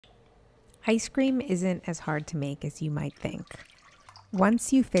Ice cream isn't as hard to make as you might think.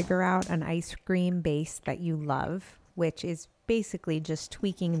 Once you figure out an ice cream base that you love, which is basically just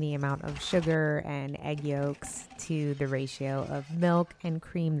tweaking the amount of sugar and egg yolks to the ratio of milk and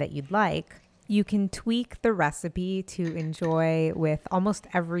cream that you'd like, you can tweak the recipe to enjoy with almost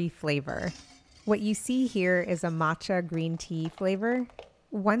every flavor. What you see here is a matcha green tea flavor.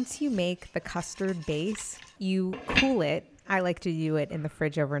 Once you make the custard base, you cool it. I like to do it in the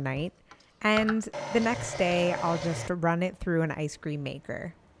fridge overnight. And the next day, I'll just run it through an ice cream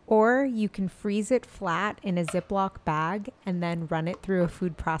maker. Or you can freeze it flat in a Ziploc bag and then run it through a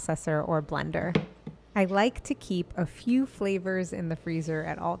food processor or blender. I like to keep a few flavors in the freezer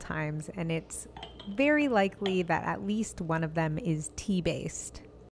at all times, and it's very likely that at least one of them is tea-based.